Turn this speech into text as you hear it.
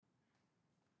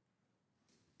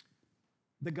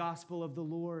The gospel of the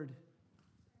Lord.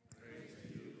 Praise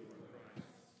to you, Lord Christ.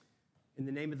 In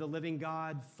the name of the living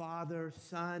God, Father,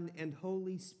 Son, and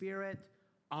Holy Spirit.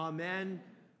 Amen.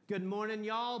 Good morning,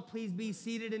 y'all. Please be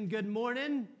seated and good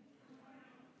morning.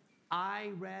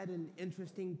 I read an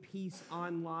interesting piece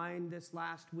online this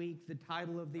last week. The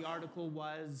title of the article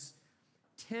was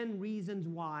 10 Reasons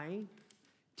Why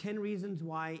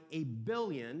a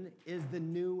Billion is the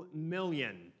New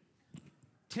Million.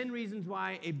 10 reasons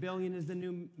why a billion is the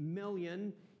new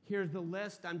million. Here's the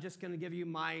list. I'm just going to give you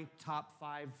my top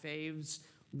 5 faves.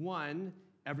 1,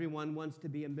 everyone wants to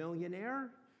be a millionaire.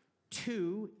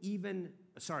 2,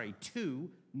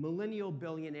 millennial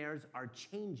billionaires are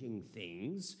changing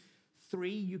things.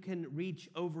 3, you can reach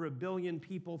over 1 billion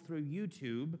people through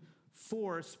YouTube.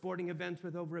 4, sporting events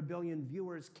with over 1 billion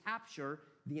viewers capture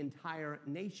the entire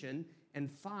nation. And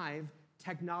 5,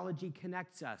 technology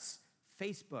connects us.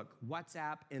 Facebook,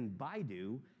 WhatsApp, and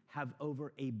Baidu have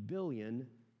over 1 billion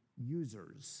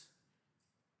users.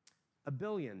 1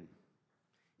 billion.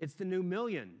 It's the new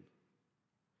million.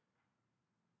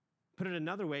 Put it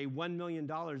another way, $1 million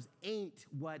ain't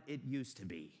what it used to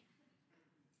be.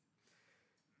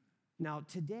 Now,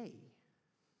 today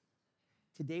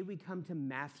we come to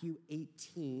Matthew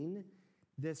 18,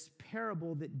 this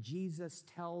parable that Jesus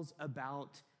tells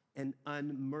about an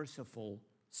unmerciful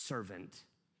servant.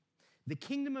 The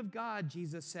kingdom of God,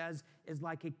 Jesus says, is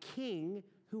like a king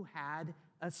who had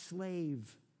a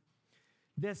slave.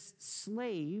 This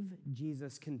slave,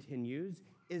 Jesus continues,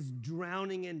 is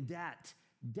drowning in debt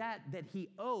that he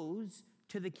owes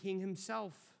to the king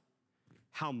himself.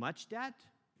 How much debt?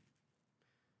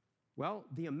 Well,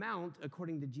 the amount,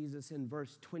 according to Jesus in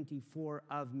verse 24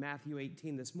 of Matthew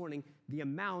 18 this morning, the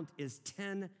amount is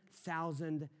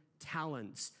 10,000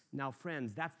 talents. Now,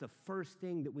 friends, that's the first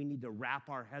thing that we need to wrap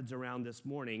our heads around this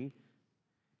morning.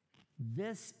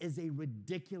 This is a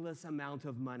ridiculous amount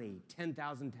of money,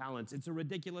 10,000 talents. It's a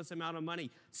ridiculous amount of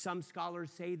money. Some scholars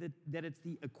say that it's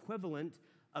the equivalent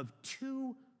of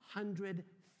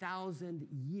 200,000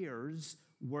 years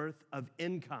worth of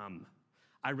income.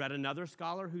 I read another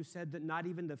scholar who said that not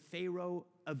even the Pharaoh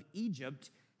of Egypt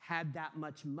had that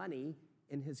much money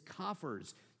in his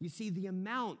coffers. You see, the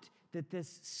amount that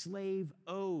this slave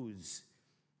owes,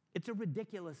 it's a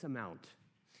ridiculous amount.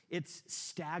 It's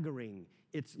staggering.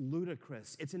 It's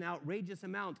ludicrous. It's an outrageous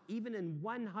amount. Even in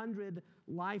 100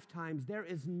 lifetimes, there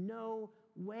is no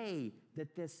way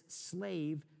that this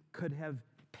slave could have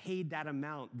paid that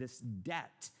amount, this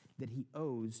debt that he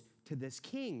owes to this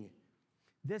king.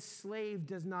 This slave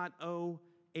does not owe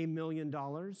 $1 million.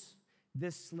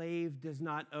 This slave does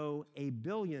not owe $1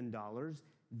 billion.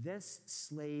 This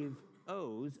slave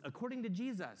owes, according to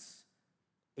Jesus,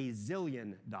 $1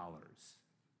 zillion.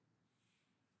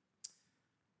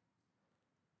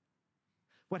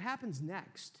 What happens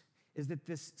next is that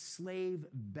this slave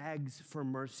begs for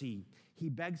mercy. He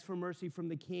begs for mercy from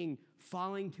the king,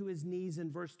 falling to his knees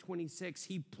in verse 26.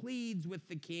 He pleads with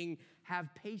the king,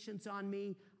 "Have patience on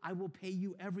me, I will pay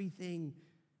you everything."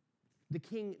 The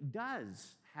king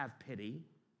does have pity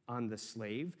on the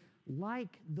slave,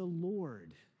 like the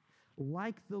Lord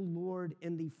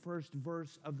in the first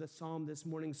verse of the psalm this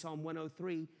morning, Psalm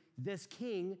 103. This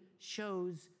king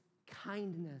shows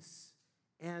kindness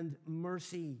and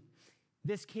mercy.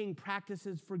 This king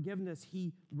practices forgiveness.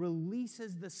 He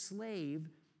releases the slave,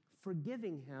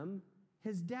 forgiving him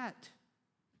his debt.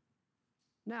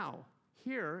 Now,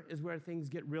 here is where things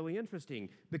get really interesting,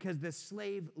 because the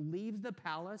slave leaves the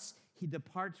palace, he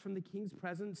departs from the king's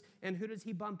presence, and who does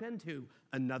he bump into?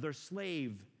 Another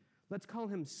slave. Let's call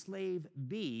him slave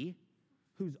B,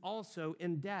 who's also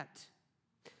in debt.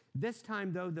 This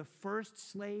time, though, the first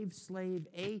slave, slave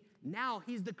A, now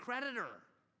he's the creditor.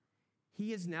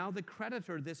 He is now the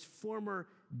creditor. This former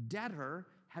debtor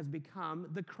has become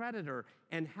the creditor.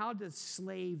 And how does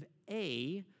slave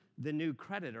A, the new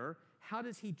creditor, how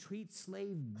does he treat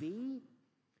slave B,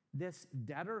 this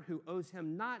debtor who owes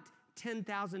him not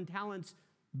 10,000 talents,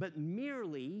 but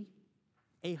merely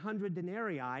 100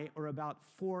 denarii, or about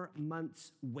 4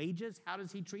 months' wages? How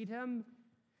does he treat him?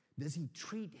 Does he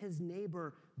treat his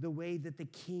neighbor the way that the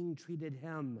king treated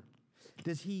him?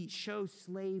 Does he show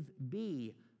slave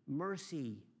B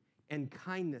mercy and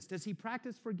kindness? Does he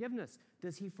practice forgiveness?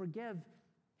 Does he forgive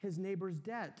his neighbor's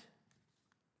debt?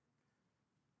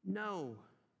 No,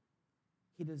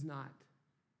 he does not.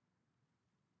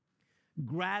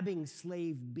 Grabbing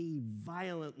slave B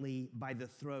violently by the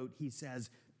throat, he says,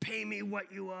 "Pay me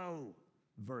what you owe."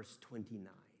 Verse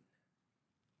 29.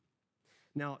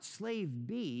 Now, slave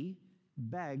B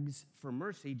begs for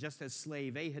mercy, just as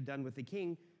slave A had done with the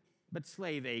king, but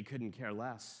slave A couldn't care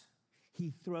less.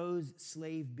 He throws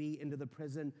slave B into the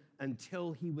prison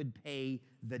until he would pay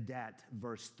the debt,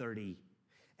 verse 30.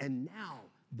 And now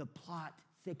the plot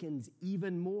thickens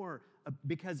even more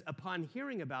because upon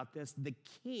hearing about this, the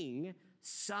king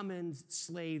summons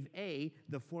slave A,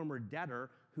 the former debtor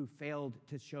who failed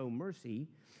to show mercy.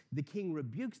 The king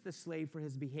rebukes the slave for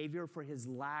his behavior, for his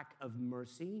lack of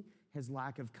mercy, his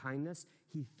lack of kindness.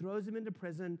 He throws him into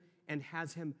prison and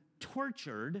has him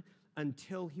tortured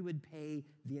until he would pay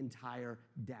the entire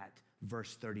debt,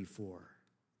 verse 34.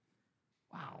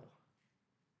 Wow,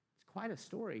 it's quite a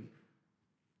story.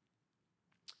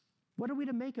 What are we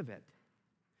to make of it?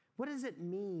 What does it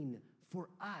mean for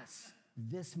us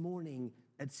this morning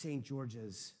at St.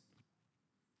 George's?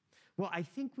 Well, I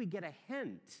think we get a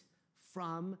hint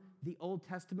from the Old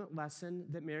Testament lesson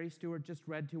that Mary Stewart just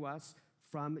read to us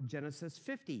from Genesis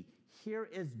 50. Here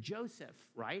is Joseph,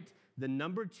 right? The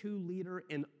number 2 leader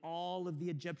in all of the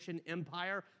Egyptian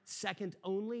empire, second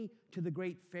only to the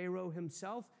great Pharaoh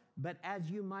himself. But as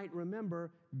you might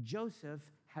remember, Joseph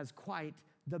has quite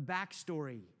the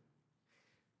backstory.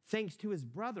 Thanks to his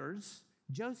brothers,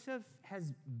 Joseph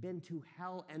has been to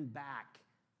hell and back,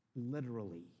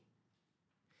 literally.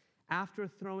 After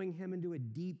throwing him into a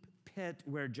deep pit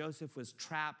where Joseph was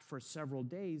trapped for several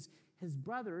days, his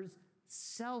brothers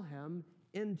sell him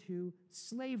into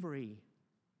slavery.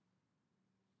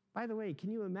 By the way,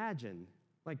 can you imagine,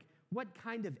 what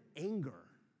kind of anger,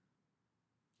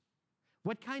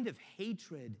 what kind of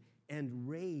hatred and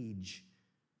rage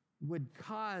would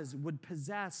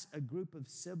possess a group of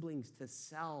siblings to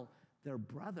sell their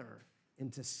brother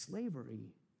into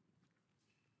slavery?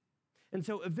 And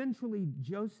so eventually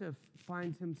Joseph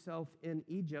finds himself in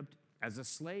Egypt as a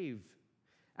slave.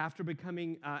 After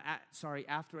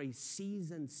a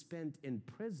season spent in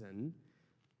prison,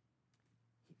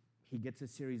 he gets a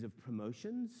series of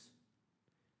promotions,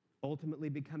 ultimately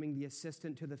becoming the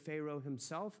assistant to the Pharaoh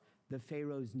himself, the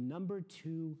Pharaoh's number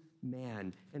 2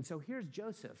 man. And so here's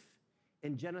Joseph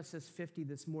in Genesis 50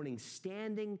 this morning,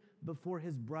 standing before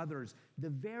his brothers, the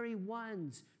very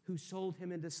ones who sold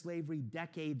him into slavery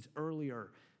decades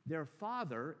earlier. Their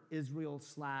father,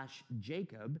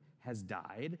 Israel/Jacob, has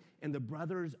died, and the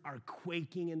brothers are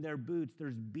quaking in their boots.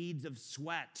 There's beads of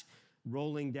sweat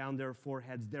rolling down their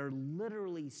foreheads. They're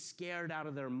literally scared out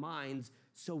of their minds.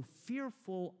 So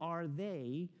fearful are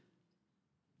they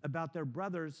about their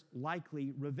brother's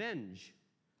likely revenge.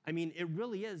 I mean, it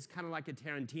really is kind of like a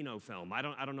Tarantino film. I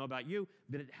don't know about you,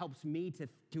 but it helps me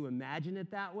to imagine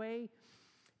it that way.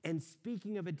 And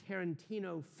speaking of a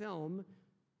Tarantino film,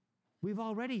 we've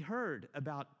already heard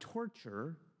about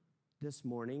torture this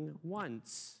morning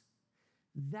once.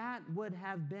 That would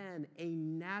have been a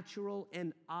natural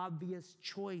and obvious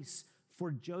choice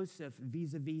for Joseph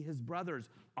vis-a-vis his brothers.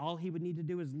 All he would need to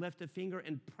do is lift a finger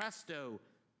and presto,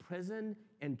 prison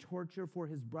and torture for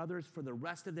his brothers for the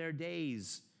rest of their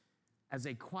days as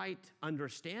a quite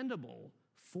understandable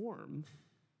form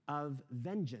of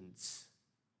vengeance.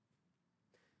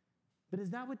 But is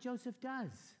that what Joseph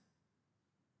does?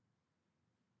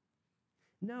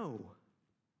 No.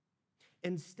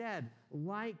 Instead,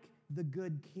 like the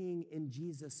good king in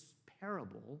Jesus'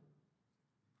 parable,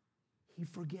 he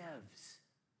forgives.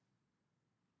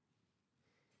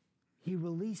 He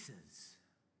releases.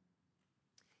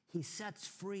 He sets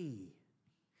free.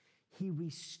 He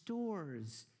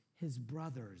restores his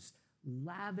brothers,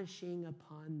 lavishing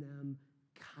upon them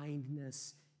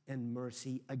kindness and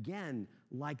mercy, again,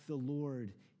 like the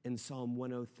Lord in Psalm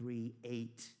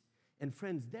 103:8. And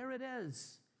friends, there it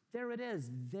is. There it is.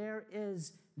 There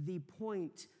is the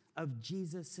point of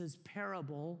Jesus'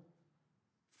 parable: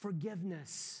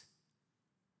 forgiveness.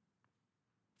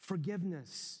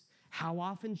 Forgiveness. How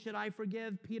often should I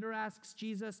forgive? Peter asks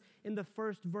Jesus in the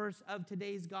first verse of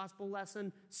today's gospel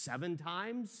lesson. 7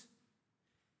 times?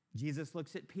 Jesus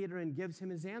looks at Peter and gives him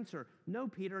his answer. No,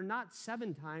 Peter, not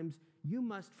 7 times. You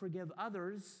must forgive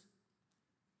others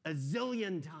a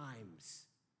zillion times.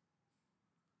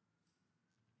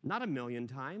 Not 1,000,000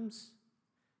 times,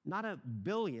 not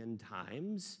 1,000,000,000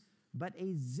 times, but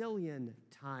a zillion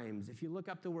times. If you look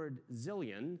up the word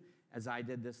zillion, as I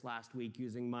did this last week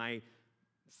using my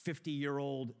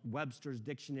 50-year-old Webster's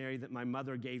dictionary that my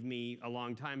mother gave me a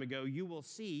long time ago, you will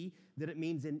see that it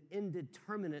means an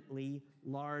indeterminately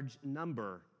large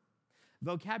number.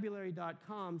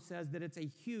 Vocabulary.com says that it's a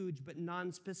huge but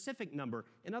non-specific number.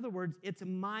 In other words, it's a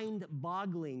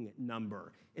mind-boggling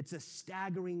number. It's a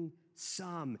staggering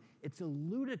sum. It's a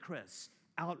ludicrous,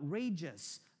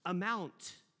 outrageous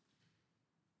amount.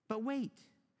 But wait,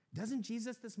 doesn't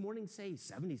Jesus this morning say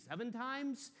 77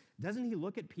 times? Doesn't he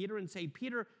look at Peter and say,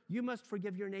 Peter, you must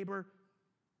forgive your neighbor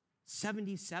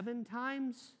 77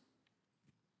 times?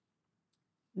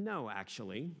 No,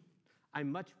 actually. I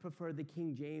much prefer the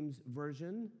King James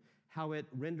Version, how it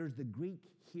renders the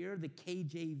Greek here. The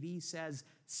KJV says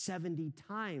 70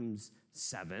 times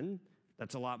 7.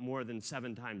 That's a lot more than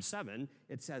 7 times 7.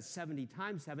 It says 70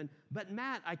 times 7. But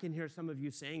Matt, I can hear some of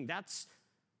you saying that's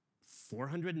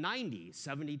 490.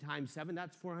 70 times 7,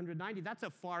 that's 490. That's a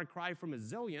far cry from a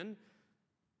zillion.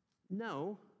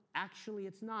 No, actually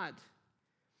it's not.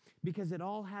 Because it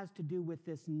all has to do with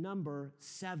this number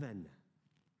 7.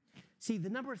 See, the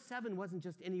number 7 wasn't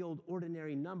just any old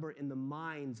ordinary number in the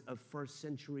minds of first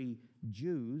century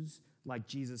Jews like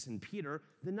Jesus and Peter.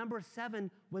 The number 7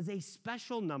 was a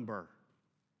special number.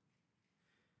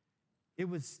 It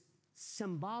was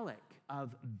symbolic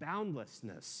of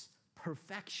boundlessness,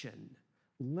 perfection,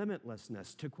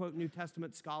 limitlessness. To quote New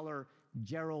Testament scholar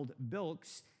Gerald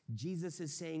Bilks, Jesus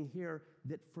is saying here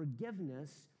that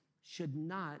forgiveness should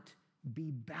not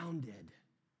be bounded.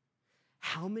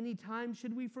 How many times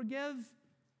should we forgive?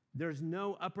 There's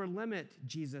no upper limit,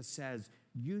 Jesus says.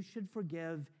 You should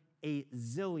forgive a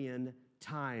zillion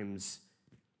times.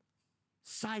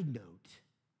 Side note,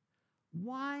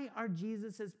 why are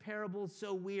Jesus' parables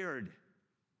so weird?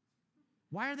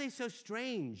 Why are they so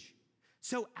strange?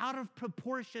 So out of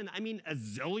proportion? I mean, a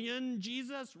zillion,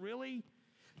 Jesus? Really?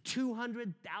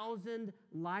 200,000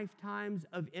 lifetimes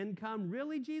of income?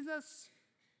 Really, Jesus?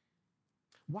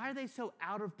 Why are they so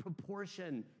out of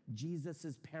proportion,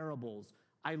 Jesus' parables?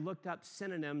 I looked up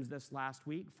synonyms this last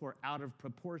week for out of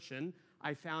proportion.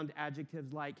 I found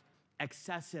adjectives like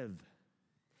excessive,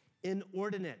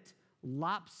 inordinate,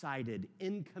 lopsided,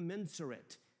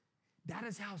 incommensurate. That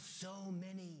is how so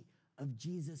many of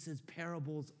Jesus'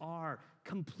 parables are,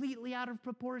 completely out of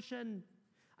proportion.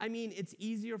 I mean, it's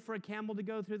easier for a camel to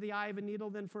go through the eye of a needle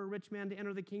than for a rich man to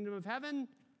enter the kingdom of heaven.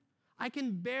 I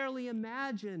can barely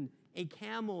imagine a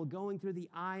camel going through the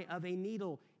eye of a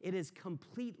needle. It is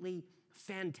completely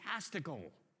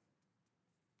fantastical.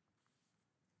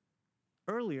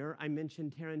 Earlier, I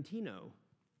mentioned Tarantino.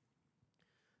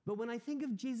 But when I think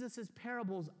of Jesus'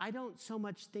 parables, I don't so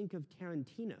much think of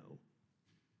Tarantino.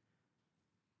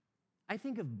 I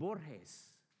think of Borges,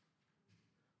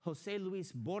 José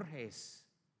Luis Borges.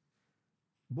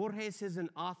 Borges is an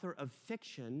author of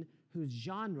fiction whose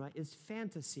genre is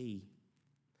fantasy.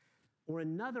 Or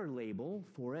another label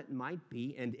for it might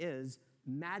be and is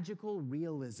magical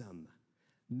realism.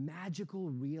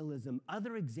 Magical realism.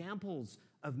 Other examples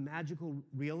of magical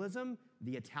realism,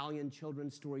 the Italian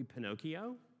children's story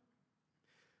Pinocchio,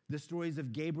 the stories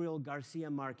of Gabriel Garcia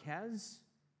Marquez,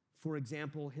 for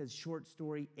example, his short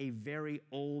story, A Very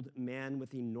Old Man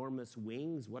with Enormous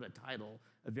Wings. What a title,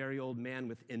 A Very Old Man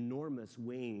with Enormous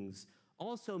Wings.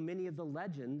 Also, many of the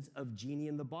legends of Genie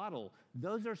in the Bottle.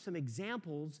 Those are some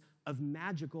examples of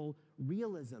magical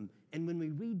realism. And when we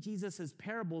read Jesus'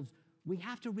 parables, we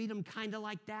have to read them kind of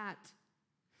like that.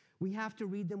 We have to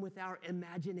read them with our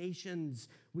imaginations.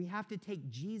 We have to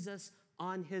take Jesus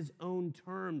on his own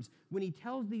terms. When he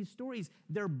tells these stories,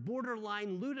 they're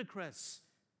borderline ludicrous.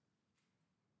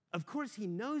 Of course, he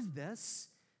knows this.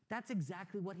 That's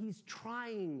exactly what he's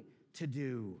trying to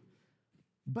do.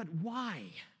 But why?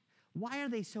 Why are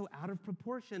they so out of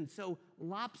proportion, so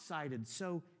lopsided,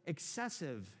 so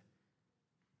excessive?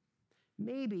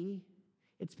 Maybe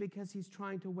it's because he's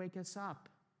trying to wake us up.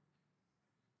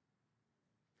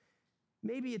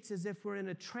 Maybe it's as if we're in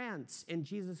a trance and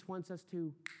Jesus wants us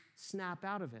to snap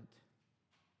out of it.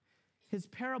 His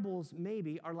parables,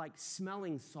 maybe, are like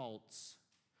smelling salts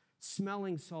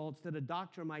that a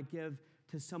doctor might give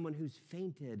to someone who's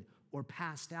fainted or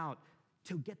passed out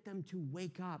to get them to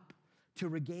wake up, to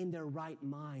regain their right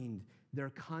mind,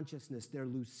 their consciousness, their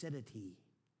lucidity.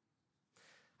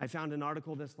 I found an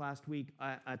article this last week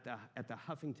at the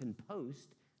Huffington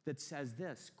Post that says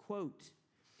this, quote,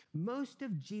 most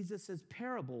of Jesus'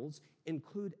 parables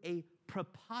include a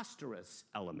preposterous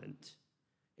element.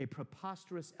 A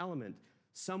preposterous element.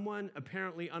 Someone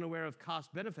apparently unaware of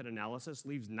cost-benefit analysis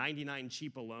leaves 99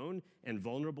 sheep alone and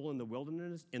vulnerable in the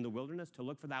wilderness to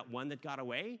look for that one that got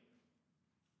away.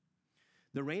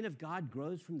 The reign of God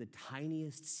grows from the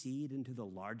tiniest seed into the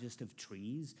largest of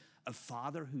trees. A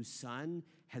father whose son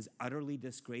has utterly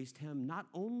disgraced him not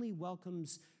only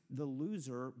welcomes the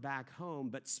loser back home,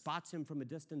 but spots him from a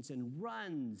distance and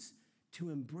runs to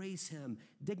embrace him.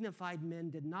 Dignified men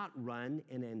did not run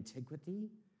in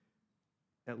antiquity,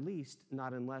 at least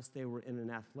not unless they were in an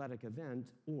athletic event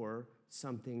or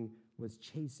something was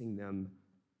chasing them,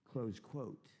 close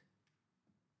quote.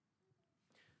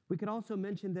 We could also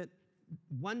mention that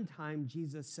one time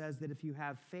Jesus says that if you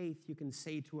have faith, you can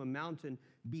say to a mountain,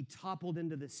 be toppled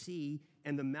into the sea,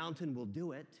 and the mountain will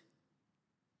do it.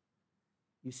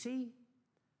 You see,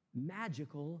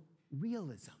 magical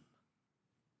realism.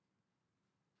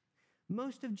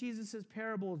 Most of Jesus'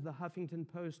 parables, the Huffington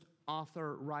Post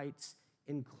author writes,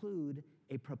 include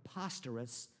a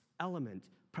preposterous element.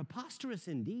 Preposterous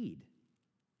indeed.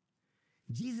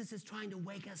 Jesus is trying to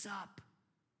wake us up.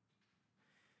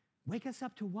 Wake us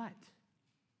up to what?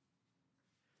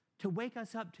 To wake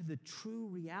us up to the true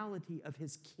reality of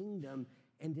his kingdom,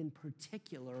 and in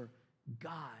particular,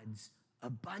 God's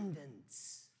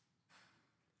abundance.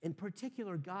 In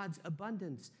particular, God's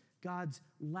abundance, God's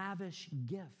lavish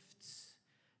gifts,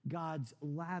 God's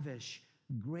lavish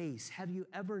grace. Have you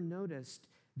ever noticed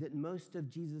that most of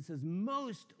Jesus'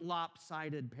 most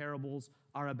lopsided parables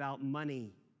are about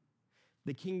money?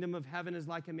 The kingdom of heaven is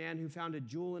like a man who found a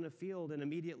jewel in a field, and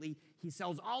immediately he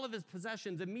sells all of his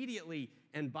possessions immediately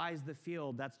and buys the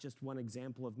field. That's just one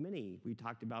example of many. We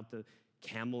talked about the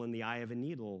camel in the eye of a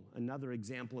needle, another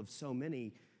example of so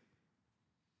many.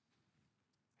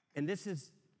 And this is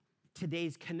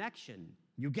today's connection,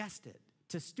 you guessed it,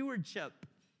 to stewardship.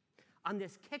 On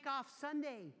this kickoff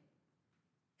Sunday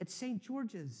at St.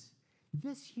 George's,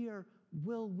 this year,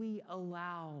 will we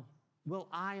allow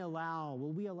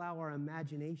our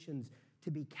imaginations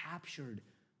to be captured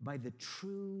by the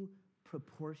true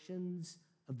proportions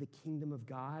of the kingdom of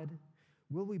God?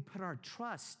 Will we put our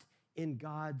trust in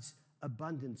God's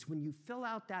abundance? When you fill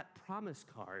out that promise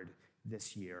card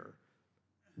this year,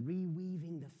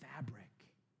 reweaving the fabric,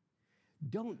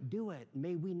 don't do it.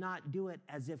 May we not do it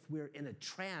as if we're in a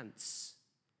trance.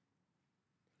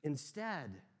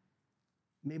 Instead,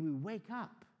 may we wake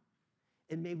up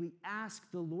and may we ask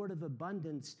the Lord of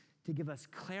abundance to give us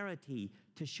clarity,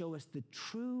 to show us the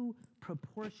true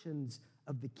proportions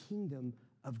of the kingdom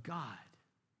of God.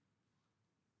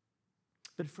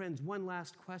 But friends, one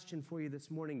last question for you this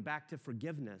morning, back to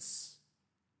forgiveness.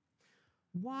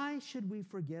 Why should we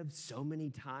forgive so many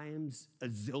times, a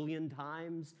zillion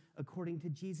times, according to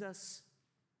Jesus?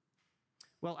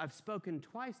 Well, I've spoken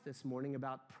twice this morning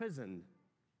about prison.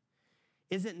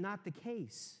 Is it not the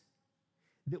case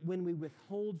that when we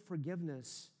withhold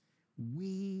forgiveness,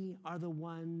 we are the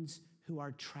ones who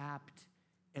are trapped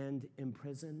and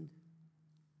imprisoned?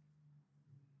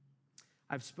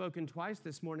 I've spoken twice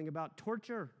this morning about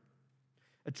torture,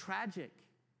 a tragic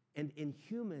and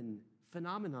inhuman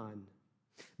phenomenon.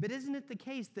 But isn't it the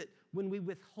case that when we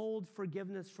withhold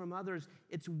forgiveness from others,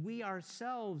 it's we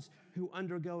ourselves who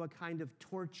undergo a kind of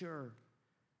torture,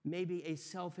 maybe a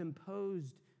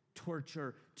self-imposed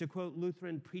torture? To quote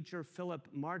Lutheran preacher Philip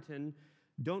Martin,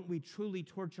 don't we truly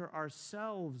torture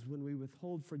ourselves when we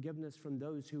withhold forgiveness from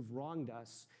those who've wronged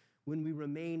us, when we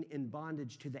remain in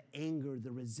bondage to the anger,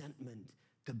 the resentment,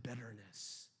 the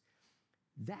bitterness?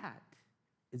 That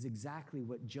is exactly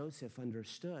what Joseph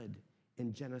understood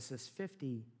in Genesis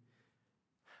 50.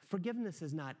 Forgiveness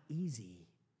is not easy,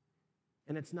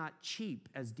 and it's not cheap,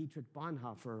 as Dietrich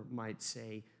Bonhoeffer might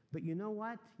say. But you know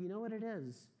what? You know what it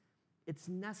is? It's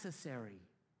necessary.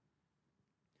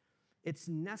 It's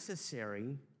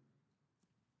necessary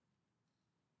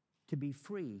to be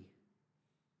free,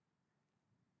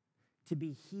 to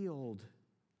be healed,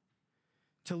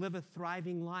 to live a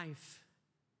thriving life.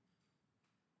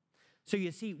 So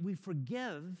you see, we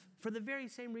forgive for the very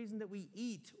same reason that we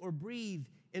eat or breathe,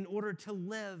 in order to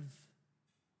live.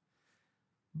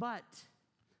 But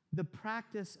the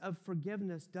practice of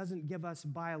forgiveness doesn't give us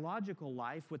biological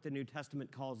life, what the New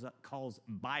Testament calls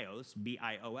bios,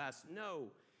 B-I-O-S. No,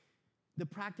 the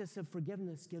practice of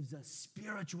forgiveness gives us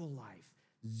spiritual life,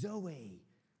 Zoe,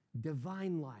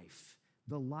 divine life,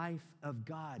 the life of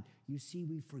God. You see,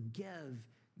 we forgive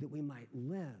that we might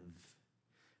live.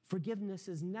 Forgiveness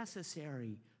is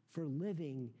necessary for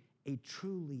living a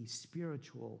truly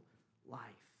spiritual life.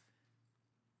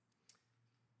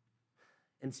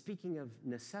 And speaking of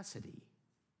necessity,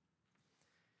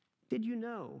 did you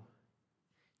know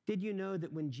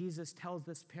that when Jesus tells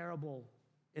this parable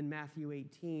in Matthew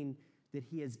 18, that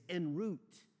he is en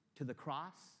route to the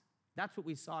cross? That's what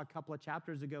we saw a couple of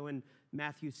chapters ago in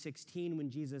Matthew 16,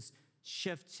 when Jesus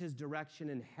shifts his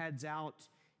direction and heads out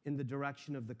in the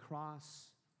direction of the cross.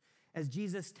 As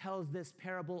Jesus tells this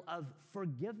parable of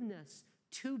forgiveness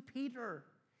to Peter,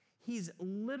 he's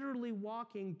literally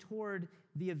walking toward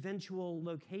the eventual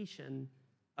location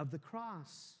of the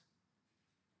cross.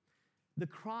 The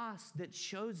cross that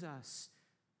shows us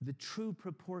the true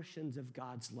proportions of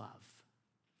God's love.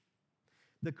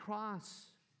 The cross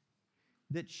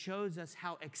that shows us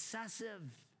how excessive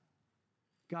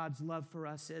God's love for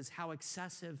us is, how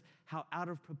excessive, how out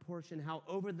of proportion, how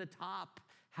over the top,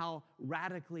 how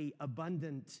radically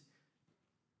abundant.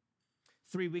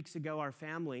 3 weeks ago, our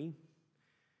family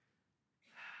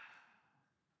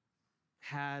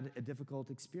had a difficult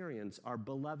experience. Our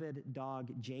beloved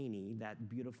dog, Janie, that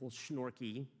beautiful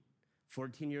Schnorky,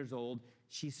 14 years old,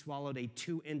 she swallowed a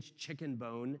 2-inch chicken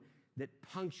bone that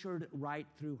punctured right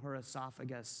through her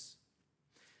esophagus.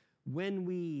 When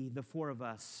we, the 4 of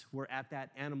us, were at that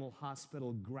animal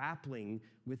hospital grappling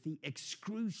with the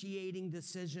excruciating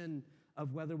decision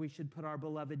of whether we should put our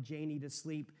beloved Janie to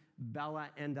sleep, Bella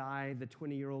and I, the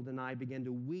 20-year-old and I, began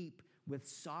to weep with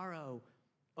sorrow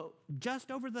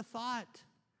just over the thought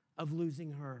of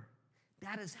losing her.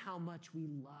 That is how much we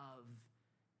love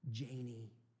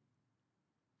Janie.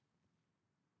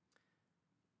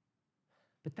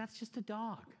 But that's just a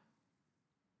dog.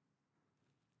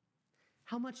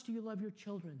 How much do you love your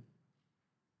children,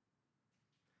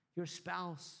 your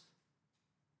spouse,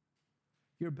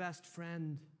 your best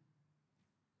friend?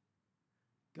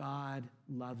 God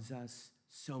loves us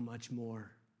so much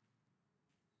more.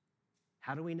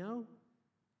 How do we know?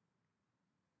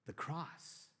 The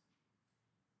cross.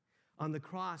 On the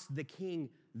cross, the King,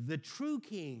 the true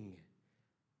King,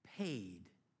 paid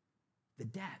the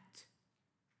debt.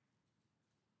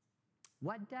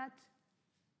 What debt?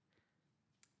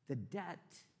 The debt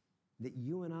that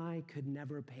you and I could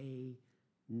never pay,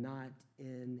 not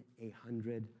in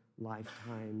 100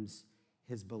 lifetimes.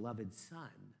 His beloved Son,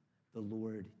 the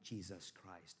Lord Jesus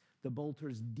Christ. The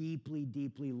Bolters deeply,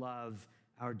 deeply love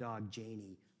our dog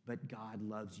Janie, but God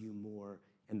loves you more,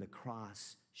 and the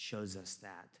cross shows us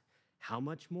that. How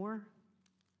much more?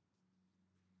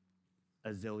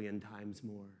 A zillion times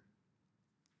more.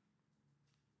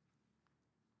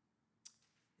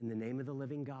 In the name of the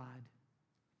living God,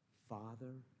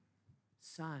 Father,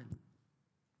 Son,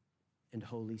 and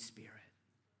Holy Spirit.